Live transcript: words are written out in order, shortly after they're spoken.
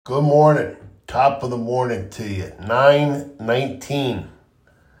Good morning. Top of the morning to you. 9:19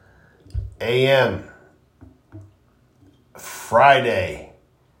 a.m. Friday.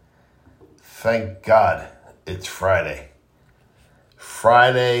 Thank God it's Friday.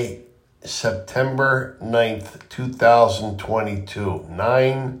 Friday, September 9th, 2022.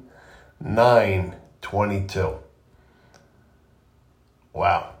 9/9/22.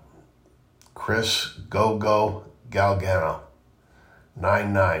 Wow. Chris Go Galgano.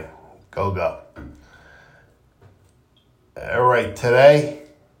 9/9. Go. All right, today,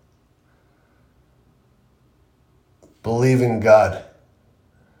 believe in God.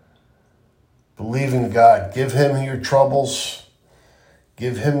 Believe in God. Give him your troubles.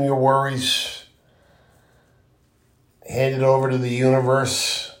 Give him your worries. Hand it over to the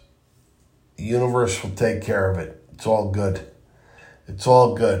universe. The universe will take care of it. It's all good. It's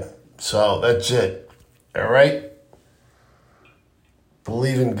all good. So that's it. All right?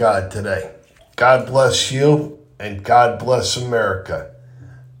 Believe in God today. God bless you and God bless America.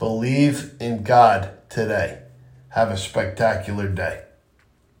 Believe in God today. Have a spectacular day.